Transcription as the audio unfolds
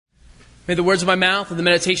May the words of my mouth and the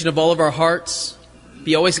meditation of all of our hearts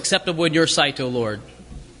be always acceptable in your sight, O Lord,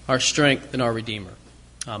 our strength and our Redeemer.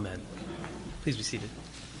 Amen. Please be seated.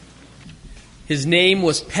 His name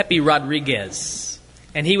was Pepe Rodriguez,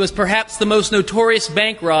 and he was perhaps the most notorious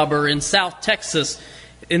bank robber in South Texas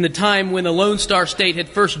in the time when the Lone Star State had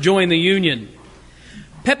first joined the Union.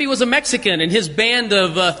 Pepe was a Mexican, and his band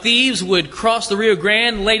of thieves would cross the Rio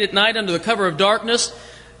Grande late at night under the cover of darkness,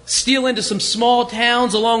 steal into some small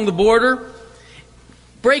towns along the border,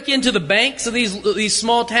 break into the banks of these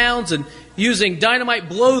small towns, and using dynamite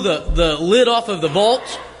blow the lid off of the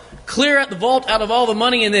vault, clear out the vault out of all the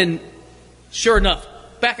money, and then, sure enough,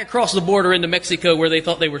 back across the border into Mexico where they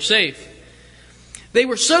thought they were safe. They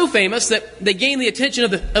were so famous that they gained the attention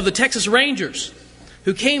of the Texas Rangers,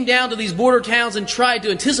 who came down to these border towns and tried to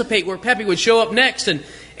anticipate where Pepe would show up next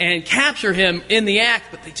and capture him in the act,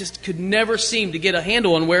 but they just could never seem to get a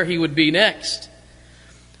handle on where he would be next.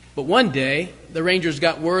 But one day, the Rangers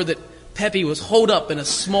got word that Pepe was holed up in a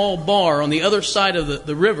small bar on the other side of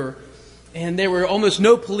the river, and there were almost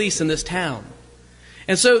no police in this town.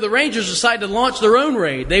 And so the Rangers decided to launch their own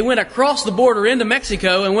raid. They went across the border into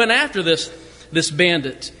Mexico and went after this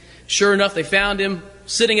bandit. Sure enough, they found him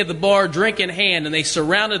sitting at the bar, drink in hand, and they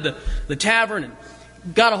surrounded the tavern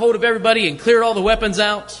and got a hold of everybody and cleared all the weapons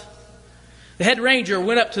out. The head ranger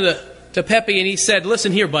went up to Pepe and he said,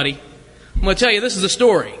 "Listen here, buddy. I'm going to tell you, this is the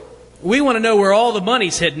story. We want to know where all the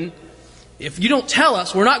money's hidden. If you don't tell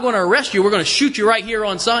us, we're not going to arrest you. We're going to shoot you right here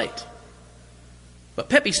on sight." But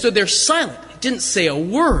Pepe stood there silent. He didn't say a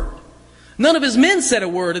word. None of his men said a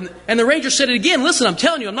word. And the ranger said it again. "Listen, I'm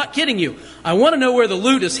telling you, I'm not kidding you. I want to know where the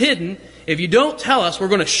loot is hidden. If you don't tell us, we're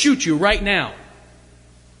going to shoot you right now."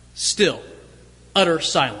 Still, utter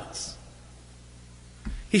silence.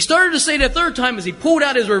 He started to say it a third time as he pulled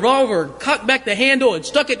out his revolver, cocked back the handle, and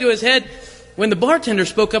stuck it to his head, when the bartender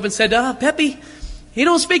spoke up and said, "Pepe, he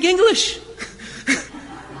don't speak English.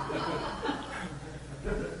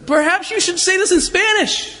 Perhaps you should say this in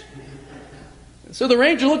Spanish." So the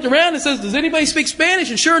ranger looked around and says, "Does anybody speak Spanish?"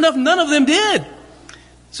 And sure enough, none of them did.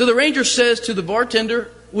 So the ranger says to the bartender,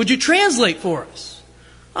 "Would you translate for us?"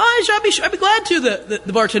 I'd be glad to,"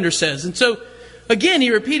 the bartender says. And so, again, he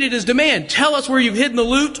repeated his demand. "Tell us where you've hidden the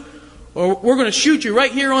loot, or we're going to shoot you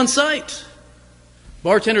right here on sight."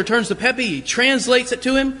 Bartender turns to Pepe, he translates it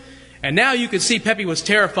to him, and now you could see Pepe was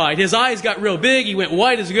terrified. His eyes got real big, he went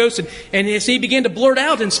white as a ghost, and he began to blurt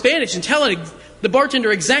out in Spanish and telling the bartender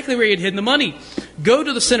exactly where he had hidden the money. "Go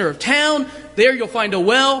to the center of town, there you'll find a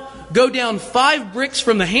well, go down 5 bricks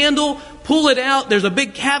from the handle, pull it out, there's a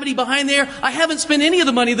big cavity behind there. I haven't spent any of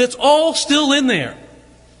the money, that's all still in there."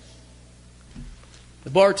 The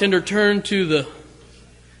bartender turned to the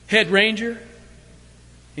head ranger.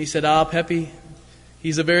 He said, "Pepe,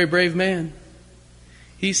 he's a very brave man.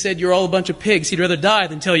 He said you're all a bunch of pigs. He'd rather die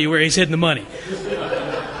than tell you where he's hidden the money."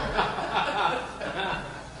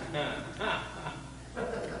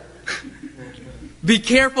 Be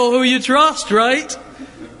careful who you trust, right?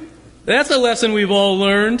 That's a lesson we've all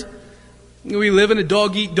learned. We live in a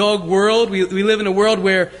dog-eat-dog world. We live in a world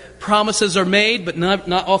where promises are made but not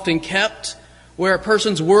often kept, where a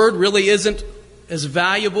person's word really isn't as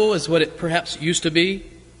valuable as what it perhaps used to be.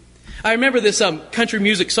 I remember this country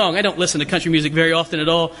music song. I don't listen to country music very often at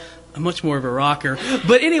all. I'm much more of a rocker.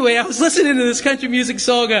 But anyway, I was listening to this country music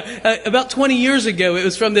song about 20 years ago. It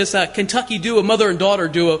was from this Kentucky duo, mother and daughter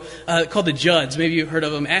duo, called the Judds. Maybe you've heard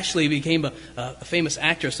of them. Ashley became a famous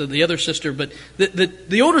actress of the other sister. But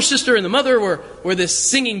the older sister and the mother were this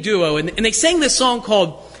singing duo. And they sang this song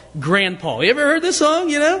called Grandpa. You ever heard this song,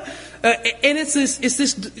 you know? And it's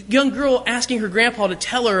this young girl asking her grandpa to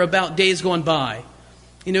tell her about days gone by.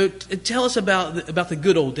 You know, tell us about the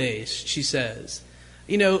good old days, she says.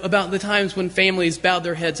 You know, about the times when families bowed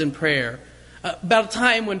their heads in prayer. About a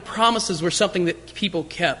time when promises were something that people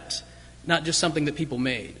kept, not just something that people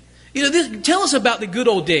made. You know, tell us about the good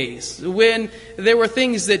old days when there were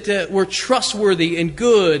things that were trustworthy and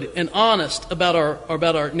good and honest about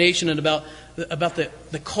our nation and about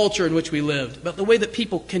the culture in which we lived, about the way that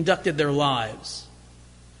people conducted their lives.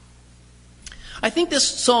 I think this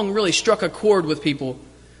song really struck a chord with people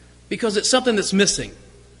because it's something that's missing.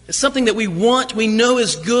 It's something that we want, we know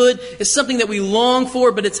is good. It's something that we long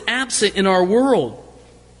for, but it's absent in our world.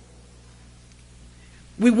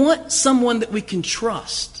 We want someone that we can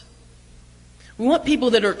trust. We want people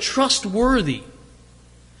that are trustworthy.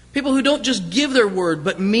 People who don't just give their word,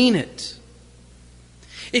 but mean it.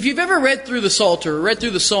 If you've ever read through the Psalter, read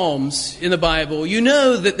through the Psalms in the Bible, you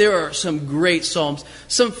know that there are some great Psalms,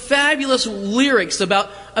 some fabulous lyrics about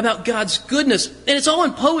God's goodness. And it's all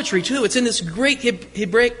in poetry, too. It's in this great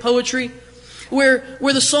Hebraic poetry. where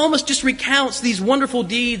the psalmist just recounts these wonderful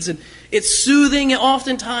deeds, and it's soothing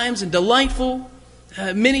oftentimes and delightful.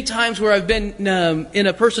 Many times where I've been in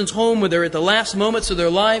a person's home where they're at the last moments of their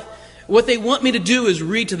life, what they want me to do is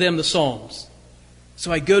read to them the Psalms.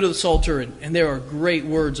 So I go to the Psalter, and there are great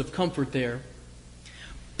words of comfort there.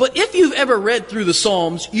 But if you've ever read through the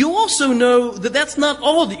Psalms, you also know that that's not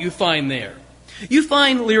all that you find there. You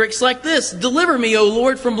find lyrics like this: "Deliver me, O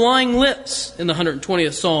Lord, from lying lips," in the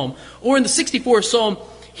 120th Psalm. Or in the 64th Psalm,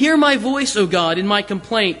 "Hear my voice, O God, in my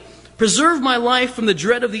complaint. Preserve my life from the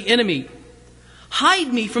dread of the enemy.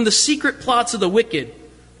 Hide me from the secret plots of the wicked,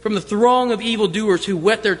 from the throng of evildoers who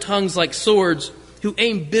whet their tongues like swords, who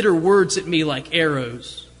aim bitter words at me like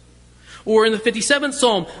arrows." Or in the 57th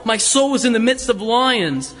Psalm, "My soul is in the midst of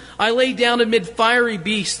lions. I lay down amid fiery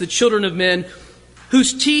beasts, the children of men,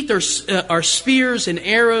 whose teeth are spears and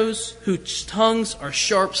arrows, whose tongues are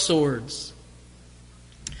sharp swords."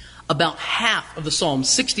 About half of the Psalms,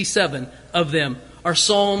 67 of them, are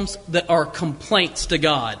psalms that are complaints to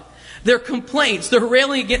God. They're complaints. They're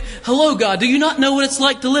railing against, "Hello, God, do you not know what it's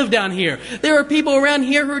like to live down here? There are people around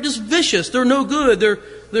here who are just vicious. They're no good.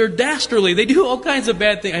 They're dastardly. They do all kinds of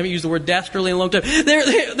bad things." I haven't used the word dastardly in a long time.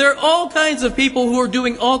 There are all kinds of people who are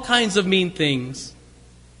doing all kinds of mean things.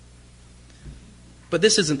 But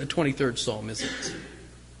this isn't the 23rd Psalm, is it?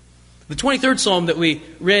 The 23rd Psalm that we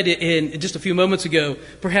read in just a few moments ago,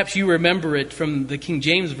 perhaps you remember it from the King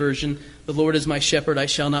James Version. "The Lord is my shepherd, I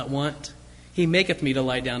shall not want. He maketh me to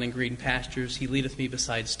lie down in green pastures. He leadeth me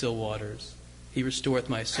beside still waters. He restoreth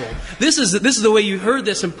my soul." This is the way you heard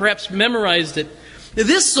this and perhaps memorized it.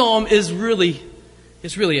 This psalm is really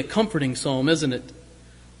a comforting psalm, isn't it?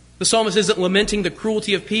 The psalmist isn't lamenting the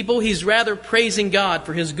cruelty of people. He's rather praising God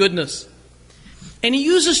for His goodness. And he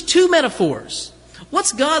uses two metaphors.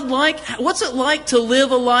 What's God like? What's it like to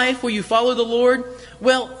live a life where you follow the Lord?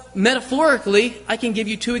 Well, metaphorically, I can give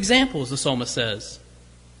you two examples, the psalmist says.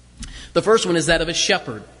 The first one is that of a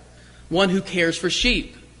shepherd, one who cares for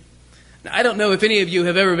sheep. Now, I don't know if any of you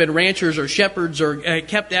have ever been ranchers or shepherds or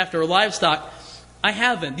kept after livestock. I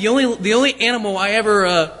haven't. The only animal I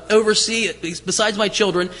ever oversee, besides my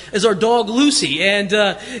children, is our dog Lucy, and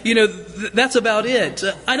that's about it.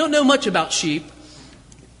 I don't know much about sheep,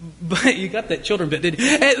 but you got that children bit, didn't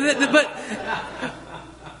you?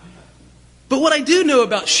 But what I do know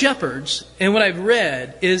about shepherds, and what I've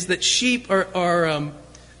read, is that sheep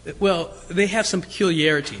they have some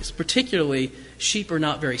peculiarities. Particularly, sheep are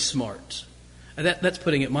not very smart. That's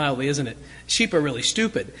putting it mildly, isn't it? Sheep are really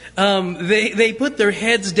stupid. They put their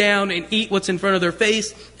heads down and eat what's in front of their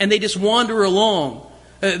face, and they just wander along.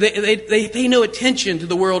 They pay no attention to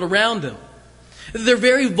the world around them. They're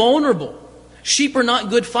very vulnerable. Sheep are not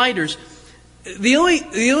good fighters. The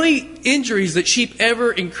only injuries that sheep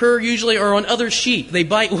ever incur usually are on other sheep. They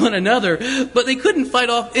bite one another, but they couldn't fight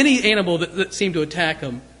off any animal that seemed to attack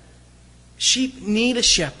them. Sheep need a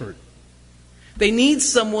shepherd. They need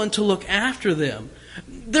someone to look after them.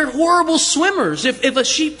 They're horrible swimmers. If a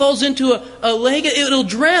sheep falls into a lake, it'll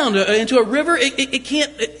drown. Into a river,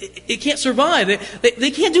 it can't survive.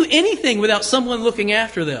 They can't do anything without someone looking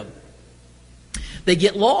after them. They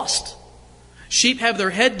get lost. Sheep have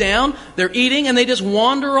their head down, they're eating, and they just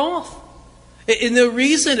wander off. And the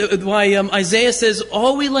reason why Isaiah says,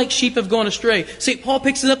 "All we like sheep have gone astray." St. Paul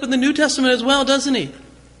picks it up in the New Testament as well, doesn't he?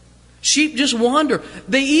 Sheep just wander.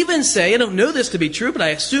 They even say, I don't know this to be true, but I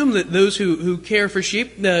assume that those who care for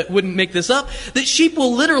sheep wouldn't make this up, that sheep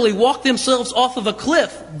will literally walk themselves off of a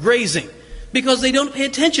cliff grazing because they don't pay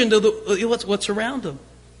attention to what's around them.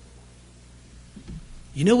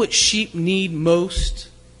 You know what sheep need most?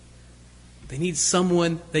 They need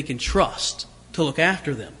someone they can trust to look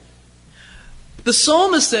after them. The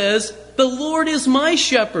psalmist says, "The Lord is my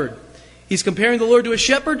shepherd." He's comparing the Lord to a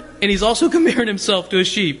shepherd, and he's also comparing himself to a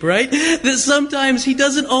sheep, right? That sometimes he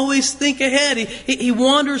doesn't always think ahead. He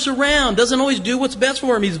wanders around, doesn't always do what's best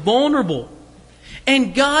for him. He's vulnerable.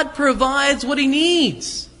 And God provides what he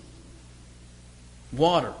needs.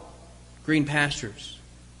 Water, green pastures.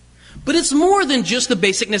 But it's more than just the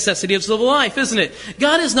basic necessities of life, isn't it?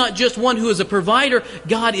 God is not just one who is a provider.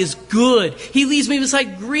 God is good. He leads me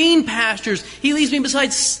beside green pastures. He leads me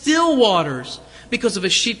beside still waters. Because if a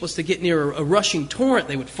sheep was to get near a rushing torrent,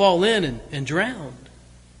 they would fall in and drown.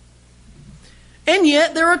 And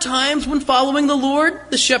yet, there are times when following the Lord,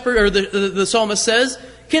 the shepherd, or the psalmist says,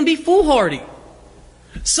 can be foolhardy.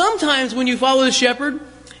 Sometimes when you follow the shepherd,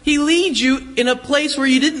 he leads you in a place where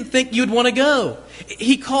you didn't think you'd want to go.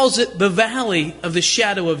 He calls it the valley of the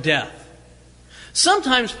shadow of death.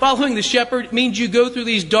 Sometimes following the shepherd means you go through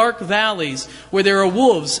these dark valleys where there are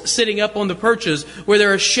wolves sitting up on the perches, where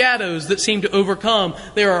there are shadows that seem to overcome,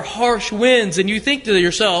 there are harsh winds, and you think to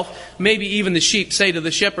yourself, maybe even the sheep say to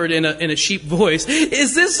the shepherd in a sheep voice,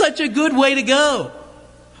 "Is this such a good way to go?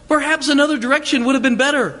 Perhaps another direction would have been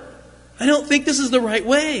better. I don't think this is the right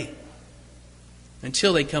way."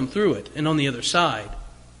 Until they come through it, and on the other side,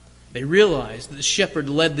 they realize that the shepherd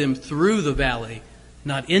led them through the valley,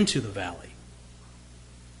 not into the valley.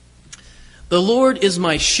 The Lord is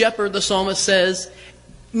my shepherd, the psalmist says,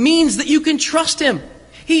 means that you can trust Him.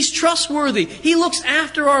 He's trustworthy. He looks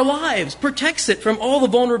after our lives, protects it from all the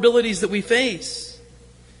vulnerabilities that we face.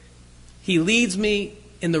 He leads me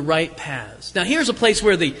in the right paths. Now here's a place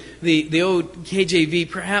where the old KJV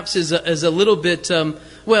perhaps is a little bit,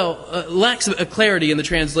 lacks a clarity in the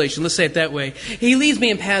translation. Let's say it that way. He leads me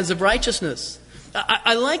in paths of righteousness.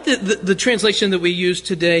 I like the translation that we use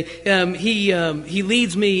today. He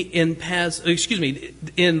leads me in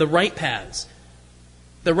in the right paths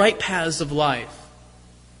of life.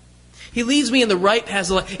 He leads me in the right paths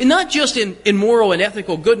of life, and not just in moral and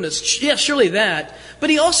ethical goodness. Yes, surely that, but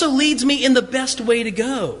He also leads me in the best way to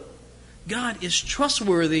go. God is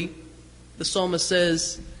trustworthy, the psalmist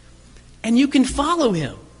says, and you can follow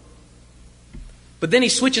Him. But then he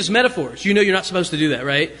switches metaphors. You know you're not supposed to do that,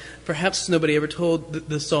 right? Perhaps nobody ever told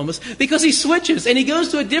the psalmist. Because he switches and he goes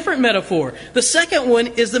to a different metaphor. The second one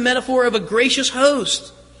is the metaphor of a gracious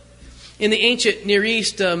host. In the ancient Near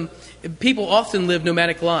East, people often lived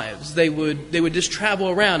nomadic lives. They would just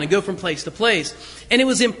travel around and go from place to place. And it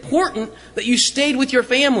was important that you stayed with your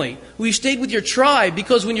family. You stayed with your tribe.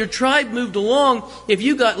 Because when your tribe moved along, if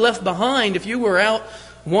you got left behind, if you were out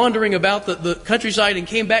wandering about the countryside and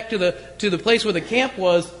came back to the place where the camp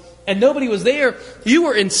was and nobody was there, you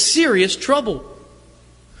were in serious trouble.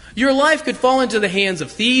 Your life could fall into the hands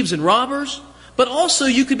of thieves and robbers, but also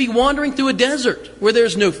you could be wandering through a desert where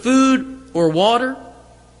there's no food or water,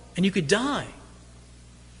 and you could die.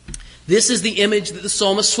 This is the image that the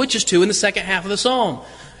psalmist switches to in the second half of the psalm.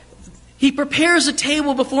 He prepares a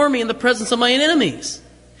table before me in the presence of my enemies.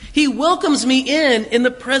 He welcomes me in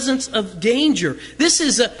the presence of danger. This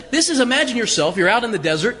is imagine yourself, you're out in the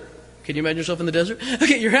desert. Can you imagine yourself in the desert?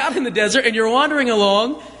 Okay, you're out in the desert and you're wandering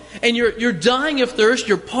along and you're dying of thirst,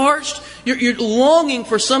 you're parched, you're longing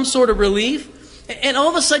for some sort of relief. And all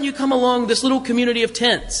of a sudden you come along this little community of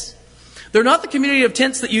tents. They're not the community of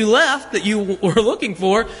tents that you left, that you were looking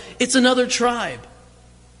for. It's another tribe.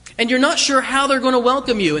 And you're not sure how they're going to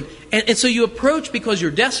welcome you. And so you approach because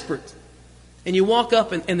you're desperate. And you walk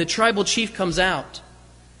up and the tribal chief comes out.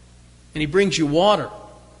 And he brings you water.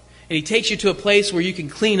 And he takes you to a place where you can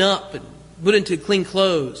clean up and put into clean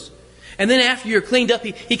clothes. And then after you're cleaned up,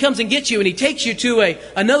 he comes and gets you and he takes you to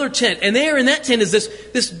another tent. And there in that tent is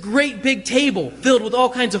this great big table filled with all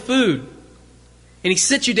kinds of food. And he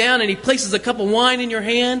sits you down and he places a cup of wine in your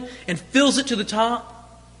hand and fills it to the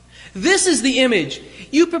top. This is the image.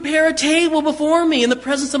 You prepare a table before me in the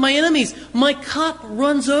presence of my enemies. My cup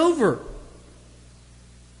runs over.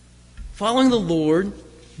 Following the Lord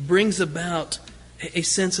brings about a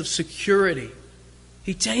sense of security.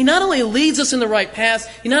 He not only leads us in the right path,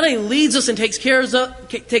 He not only leads us and takes care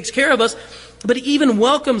of us, but He even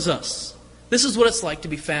welcomes us. This is what it's like to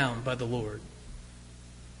be found by the Lord.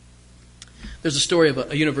 There's a story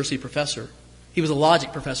of a university professor. He was a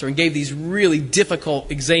logic professor and gave these really difficult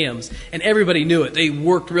exams. And everybody knew it. They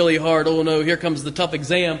worked really hard. Oh no, here comes the tough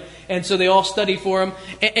exam. And so they all studied for him.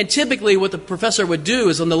 And typically what the professor would do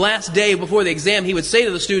is on the last day before the exam, he would say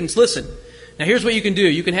to the students, listen, now here's what you can do.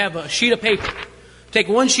 You can have a sheet of paper. Take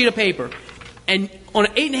one sheet of paper. And on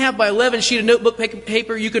an 8.5 by 11 sheet of notebook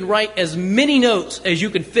paper, you can write as many notes as you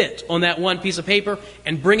can fit on that one piece of paper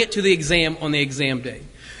and bring it to the exam on the exam day.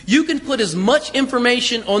 You can put as much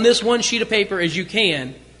information on this one sheet of paper as you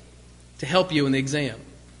can to help you in the exam.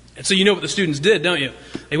 And so you know what the students did, don't you?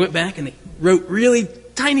 They went back and they wrote really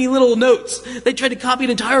tiny little notes. They tried to copy an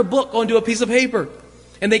entire book onto a piece of paper.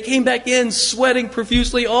 And they came back in sweating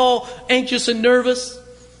profusely, all anxious and nervous.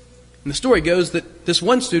 And the story goes that this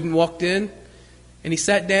one student walked in and he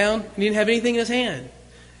sat down and he didn't have anything in his hand.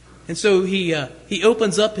 And so he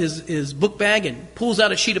opens up his book bag and pulls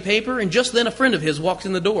out a sheet of paper, and just then a friend of his walks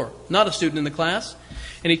in the door, not a student in the class,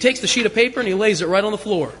 and he takes the sheet of paper and he lays it right on the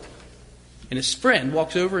floor. And his friend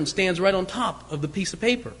walks over and stands right on top of the piece of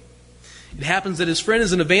paper. It happens that his friend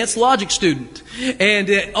is an advanced logic student,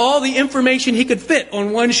 and all the information he could fit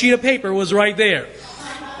on one sheet of paper was right there. And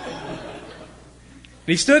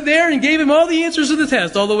he stood there and gave him all the answers to the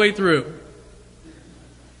test all the way through.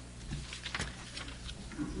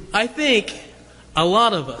 I think a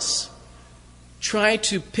lot of us try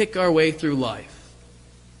to pick our way through life.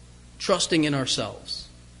 trusting in ourselves,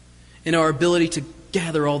 in our ability to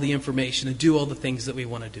gather all the information and do all the things that we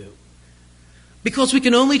want to do. Because we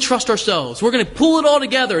can only trust ourselves. We're going to pull it all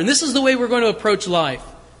together, and this is the way we're going to approach life,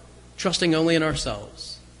 trusting only in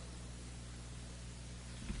ourselves.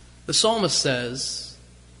 The psalmist says,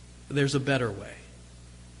 there's a better way.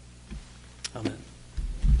 Amen.